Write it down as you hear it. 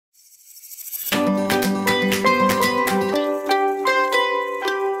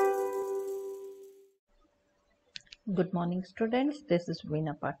Good morning, students. This is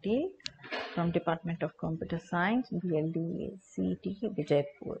Veena Patil from Department of Computer Science, BLD CET,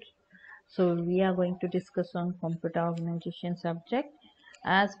 Vijaypur. So we are going to discuss on computer organization subject.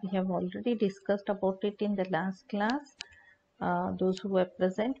 As we have already discussed about it in the last class, those who were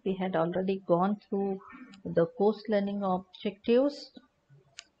present, we had already gone through the course learning objectives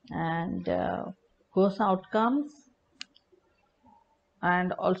and course outcomes,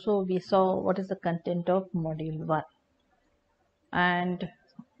 and also we saw what is the content of module 1 and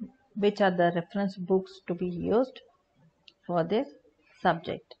which are the reference books to be used for this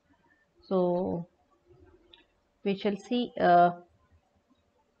subject. So we shall see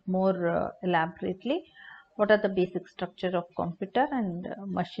more elaborately what are the basic structure of computer and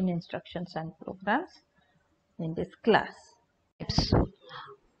machine instructions and programs in this class.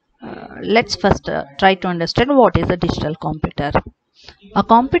 Let's first try to understand what is a digital computer. A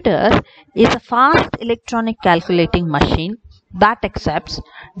computer is a fast electronic calculating machine that accepts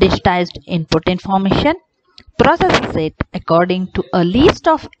digitized input information, processes it according to a list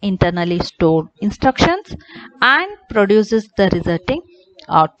of internally stored instructions, and produces the resulting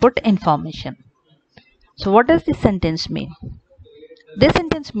output information. So what does this sentence mean? This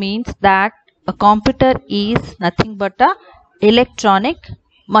sentence means that a computer is nothing but an electronic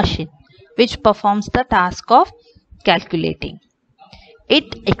machine which performs the task of calculating.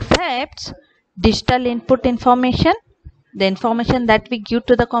 It accepts digital input information. The information that we give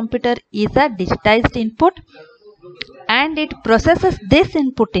to the computer is a digitized input, and it processes this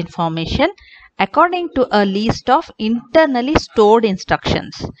input information according to a list of internally stored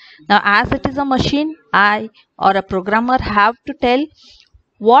instructions. Now, as it is a machine, I or a programmer have to tell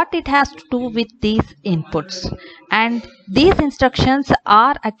what it has to do with these inputs, and these instructions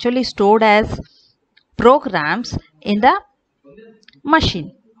are actually stored as programs in the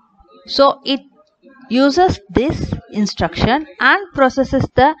machine. So it uses this instruction and processes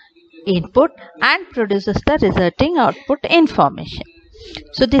the input and produces the resulting output information.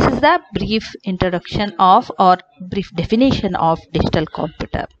 So this is the brief introduction of or brief definition of digital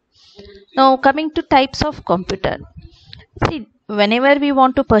computer. Now coming to types of computer. See, whenever we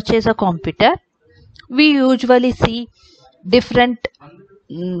want to purchase a computer, we usually see different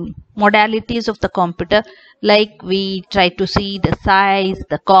modalities of the computer, like we try to see the size,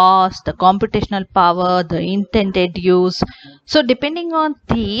 the cost, the computational power, the intended use. So depending on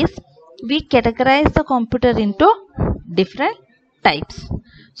these, we categorize the computer into different types.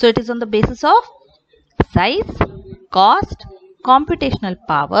 So it is on the basis of size, cost, computational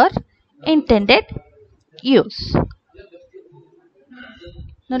power, intended use.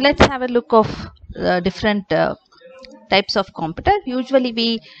 Now let's have a look of different types of computer. Usually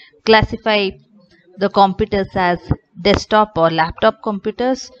we classify the computers as desktop or laptop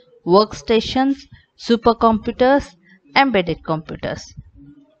computers, workstations, supercomputers, embedded computers.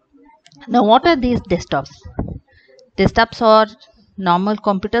 Now what are these desktops? Desktops are normal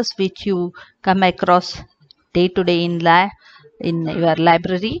computers which you come across day to day in your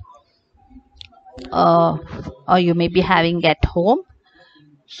library, or you may be having at home.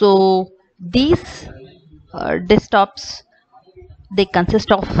 So these desktops, they consist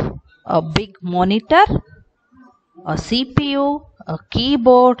of a big monitor, a CPU, a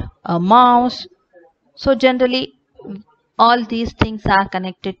keyboard, a mouse. So generally all these things are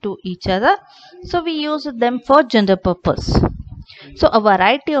connected to each other, so we use them for general purpose. So a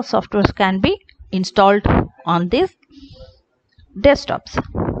variety of softwares can be installed on these desktops.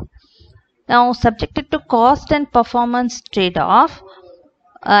 Now subjected to cost and performance trade-off,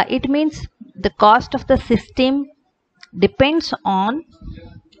 it means the cost of the system depends on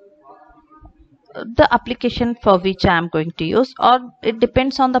the application for which I am going to use, or it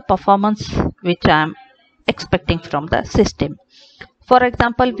depends on the performance which I am expecting from the system. For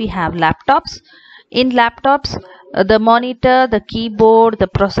example, we have laptops. In laptops, the monitor, the keyboard, the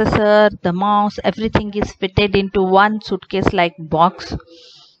processor, the mouse, everything is fitted into one suitcase like box,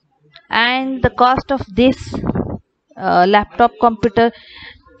 and the cost of this laptop computer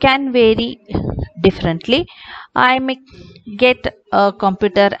can vary differently. I may get a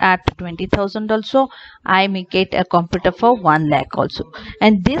computer at 20,000 also. I may get a computer for 1 lakh also.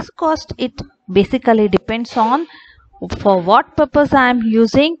 And this cost, it basically depends on for what purpose I am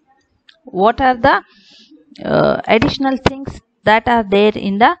using, what are the additional things that are there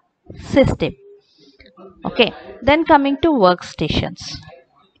in the system. Okay, then coming to workstations.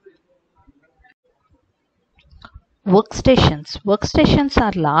 Workstations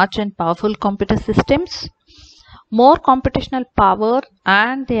are large and powerful computer systems more computational power,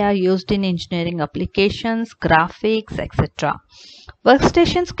 and they are used in engineering applications, graphics, etc.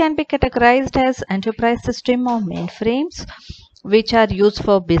 Workstations can be categorized as enterprise system or mainframes, which are used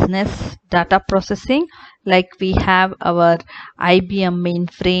for business data processing. Like we have our IBM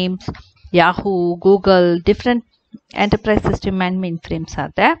mainframes, Yahoo, Google, different enterprise system and mainframes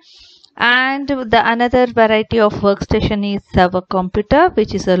are there. And the another variety of workstation is server computer,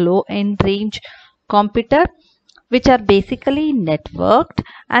 which is a low end range computer, which are basically networked,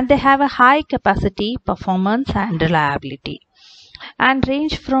 and they have a high capacity, performance and reliability, and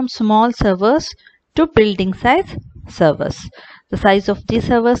range from small servers to building size servers. The size of these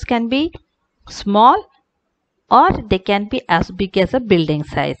servers can be small or they can be as big as a building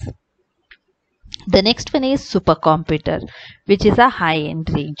size. The next one is supercomputer, which is a high-end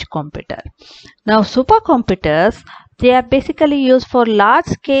range computer. Now supercomputers, they are basically used for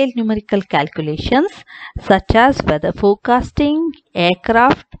large-scale numerical calculations such as weather forecasting,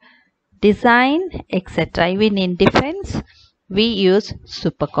 aircraft design, etc. Even in defense, we use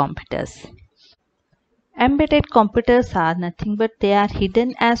supercomputers. Embedded computers are nothing but they are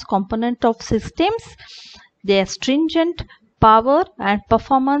hidden as component of systems. They are stringent, power and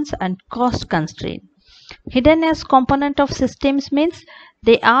performance and cost constraint. Hidden as component of systems means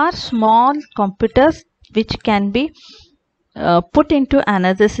they are small computers which can be put into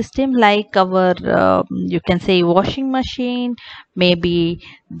another system, like our you can say washing machine, maybe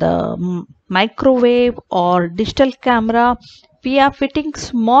the microwave or digital camera. We are fitting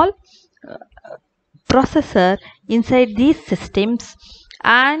small processor inside these systems,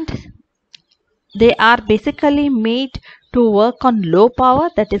 and they are basically made to work on low power,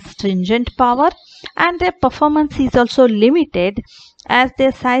 that is stringent power, and their performance is also limited as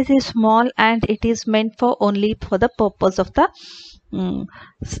their size is small and it is meant for only for the purpose of the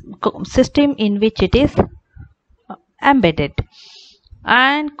system in which it is embedded.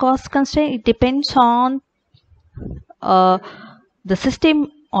 And cost constraint, it depends on uh, the system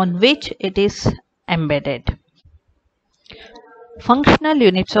on which it is embedded. Functional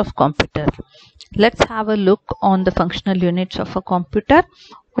units of computer. Let's have a look on the functional units of a computer.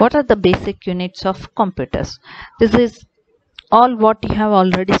 What are the basic units of computers? This is all what you have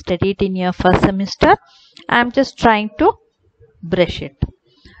already studied in your first semester. I am just trying to brush it.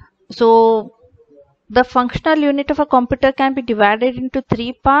 So the functional unit of a computer can be divided into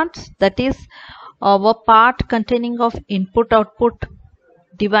three parts. That is a part containing of input output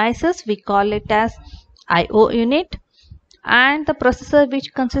devices, we call it as IO unit, and the processor,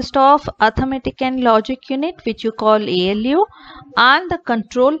 which consists of arithmetic and logic unit, which you call ALU, and the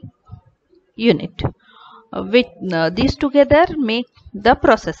control unit, which these together make the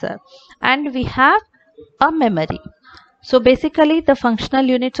processor. And we have a memory. So basically the functional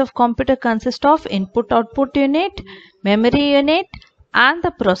units of computer consist of input output unit, memory unit and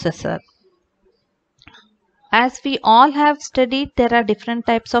the processor. As we all have studied, there are different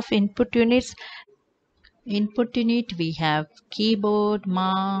types of input units. Input unit, we have keyboard,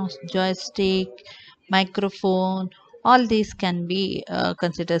 mouse, joystick, microphone. All these can be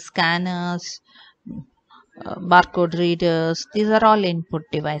considered scanners, barcode readers. These are all input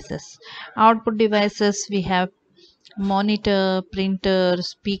devices. Output devices, we have monitor, printer,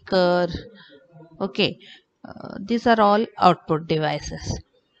 speaker. Okay, these are all output devices.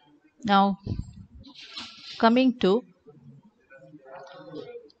 Now coming to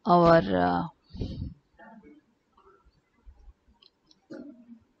our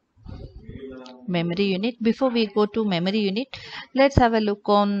memory unit. Before we go to memory unit, let's have a look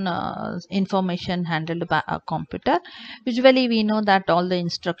on information handled by a computer. Usually we know that all the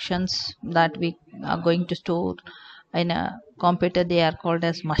instructions that we are going to store in a computer, they are called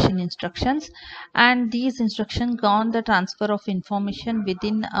as machine instructions, and these instructions govern the transfer of information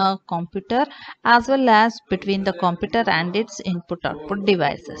within a computer as well as between the computer and its input output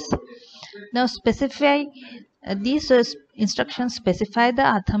devices. Now specify these instructions specify the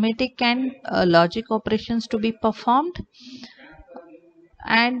arithmetic and logic operations to be performed.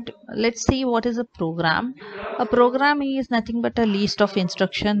 And let's see what is a program. A program is nothing but a list of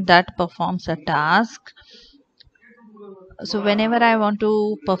instructions that performs a task. So whenever I want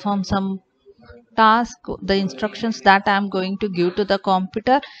to perform some task, the instructions that I am going to give to the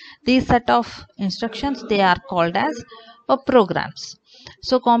computer, these set of instructions, they are called as programs.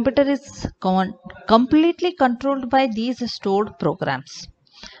 So computer is completely controlled by these stored programs.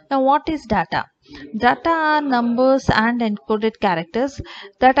 Now what is data? Data are numbers and encoded characters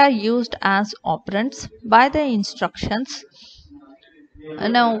that are used as operands by the instructions.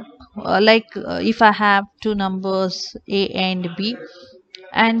 Now like if I have two numbers A and B,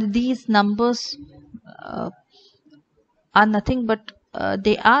 and these numbers are nothing but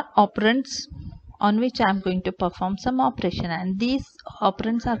they are operands on which I am going to perform some operation, and these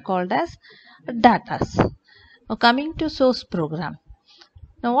operands are called as datas. Now coming to source program.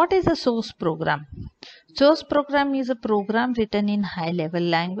 Now what is a source program? Source program is a program written in high level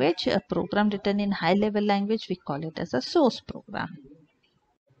language. A program written in high level language, we call it as a source program.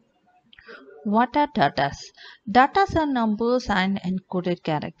 What are datas? Datas are numbers and encoded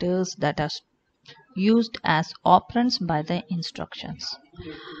characters that are used as operands by the instructions.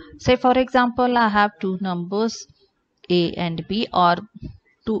 Say for example, I have two numbers A and B, or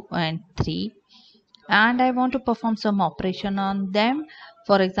 2 and 3, and I want to perform some operation on them.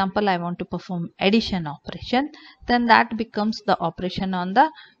 For example, I want to perform addition operation, then that becomes the operation on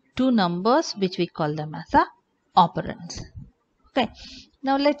the two numbers, which we call them as a operands. Okay,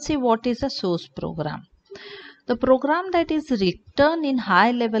 now let's see what is a source program. The program that is written in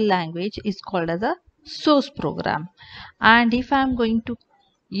high level language is called as a source program, and if I am going to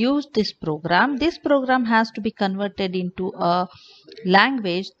use this program has to be converted into a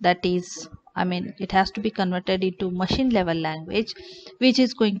language that is, it has to be converted into machine level language, which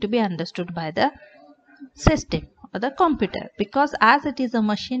is going to be understood by the system or the computer, because as it is a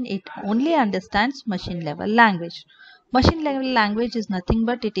machine, it only understands machine level language. Machine level language is nothing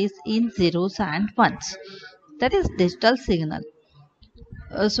but it is in zeros and ones, that is digital signal.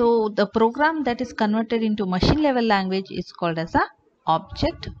 So the program that is converted into machine level language is called as a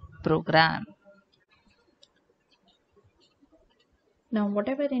object program. Now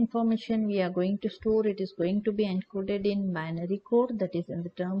whatever information we are going to store, it is going to be encoded in binary code, that is in the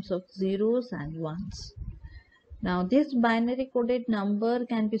terms of zeros and ones. Now this binary coded number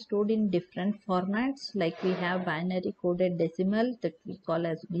can be stored in different formats, like we have binary coded decimal that we call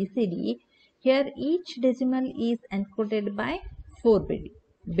as BCD. Here each decimal is encoded by 4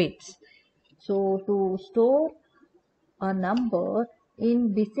 bits. So to store a number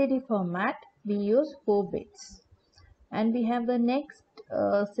in BCD format, we use 4 bits. And we have the next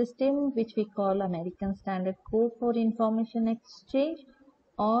system, which we call American Standard Code for Information Exchange,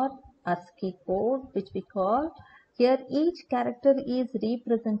 or ASCII code, which we call. Here each character is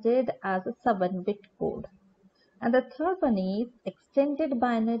represented as a 7-bit code. And the third one is Extended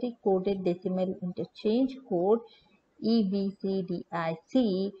Binary Coded Decimal Interchange Code,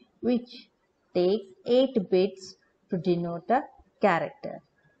 EBCDIC, which takes 8 bits to denote a character.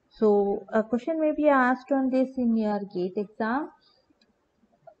 So a question may be asked on this in your GATE exam,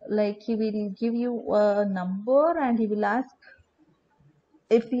 like he will give you a number and he will ask,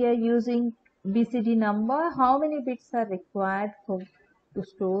 if we are using BCD number, how many bits are required to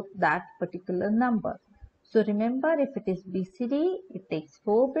store that particular number. So remember, if it is BCD, it takes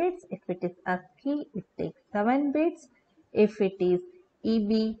 4 bits. If it is ASCII, it takes 7 bits. If it is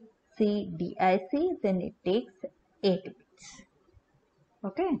EBCDIC, then it takes 8 bits.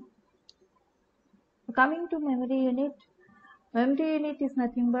 Okay. Coming to memory unit. Memory unit is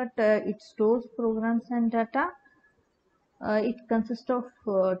nothing but it stores programs and data. It consists of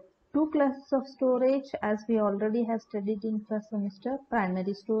two classes of storage, as we already have studied in first semester: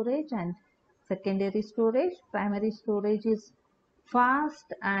 primary storage and secondary storage. Primary storage is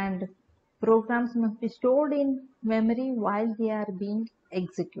fast and programs must be stored in memory while they are being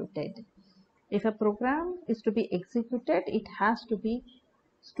executed. If a program is to be executed, it has to be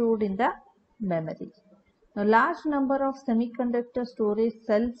stored in the memory. A large number of semiconductor storage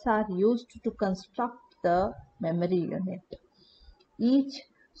cells are used to construct the memory unit. Each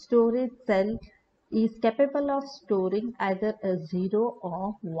storage cell is capable of storing either a 0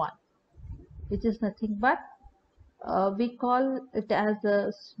 or 1, which is nothing but we call it as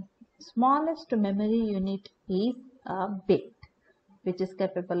the smallest memory unit is a bit, which is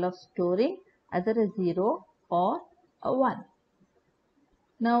capable of storing either a 0 or a 1.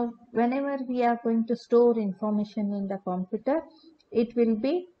 Now, whenever we are going to store information in the computer, it will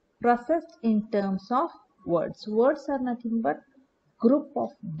be processed in terms of words. Words are nothing but group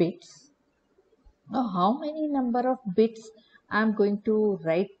of bits. Now, how many number of bits I am going to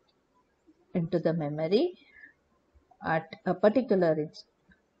write into the memory at a particular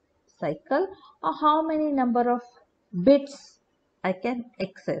cycle, or how many number of bits I can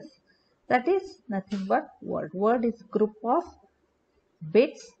access. That is nothing but word. Word is group of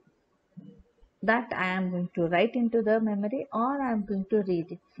bits that I am going to write into the memory, or I am going to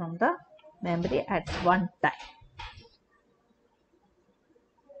read it from the memory at one time.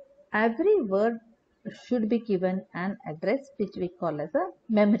 Every word should be given an address, which we call as a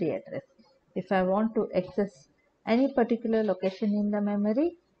memory address. If I want to access any particular location in the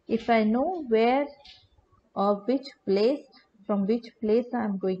memory, if I know where or which place, from which place I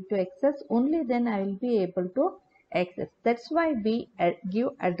am going to access, only then I will be able to access. That's why we give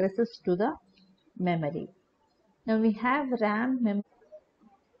addresses to the memory. Now we have RAM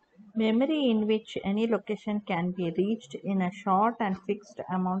memory in which any location can be reached in a short and fixed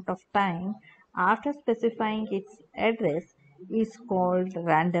amount of time after specifying its address is called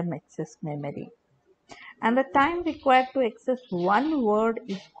random access memory. And the time required to access one word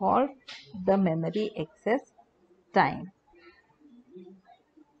is called the memory access time.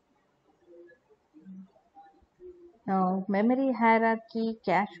 Now, memory hierarchy,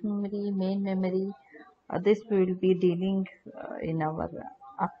 cache memory, main memory, this we will be dealing in our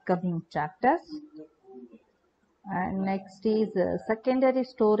upcoming chapters. And next is secondary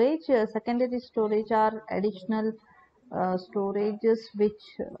storage. Secondary storage are additional storages which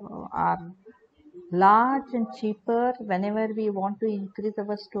are large and cheaper. Whenever we want to increase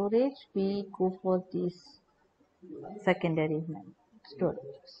our storage, we go for these secondary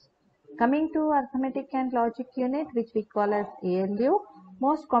storages. Coming to arithmetic and logic unit, which we call as ALU,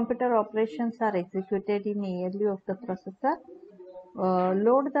 most computer operations are executed in ALU of the processor.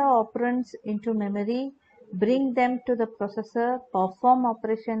 Load the operands into memory, bring them to the processor, perform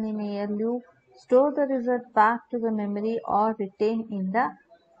operation in ALU, store the result back to the memory or retain in the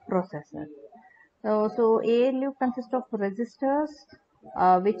processor. So ALU consists of registers,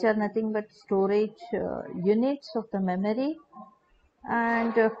 which are nothing but storage units of the memory,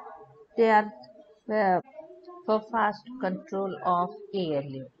 and they are for fast control of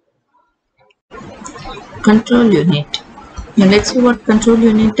ALU. Control unit. Now let's see what control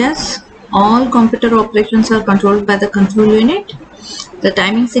unit does. All computer operations are controlled by the control unit. The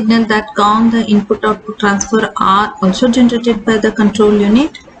timing signal that count the input-output transfer are also generated by the control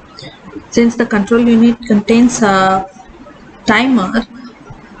unit. Since the control unit contains a timer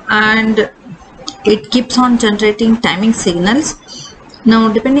and it keeps on generating timing signals.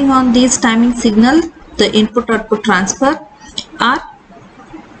 Now depending on these timing signals, the input-output transfer are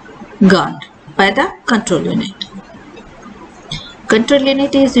guarded by the control unit. Control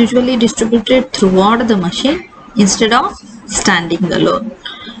unit is usually distributed throughout the machine instead of standing alone.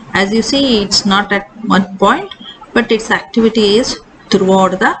 As you see, it's not at one point, but its activity is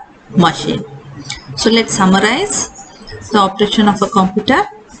throughout the machine. So let's summarize the operation of a computer.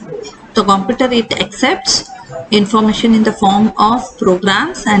 The computer, it accepts information in the form of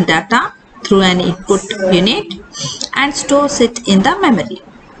programs and data through an input unit and stores it in the memory.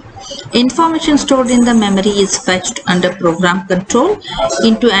 Information stored in the memory is fetched under program control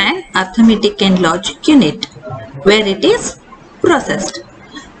into an arithmetic and logic unit where it is processed.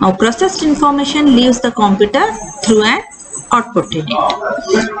 Now processed information leaves the computer through an output unit.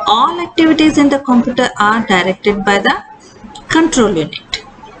 All activities in the computer are directed by the control unit.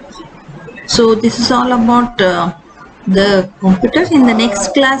 So this is all about the computer. In the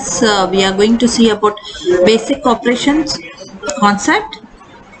next class we are going to see about basic operations concept.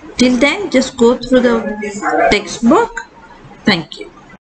 Till then, just go through the textbook. Thank you.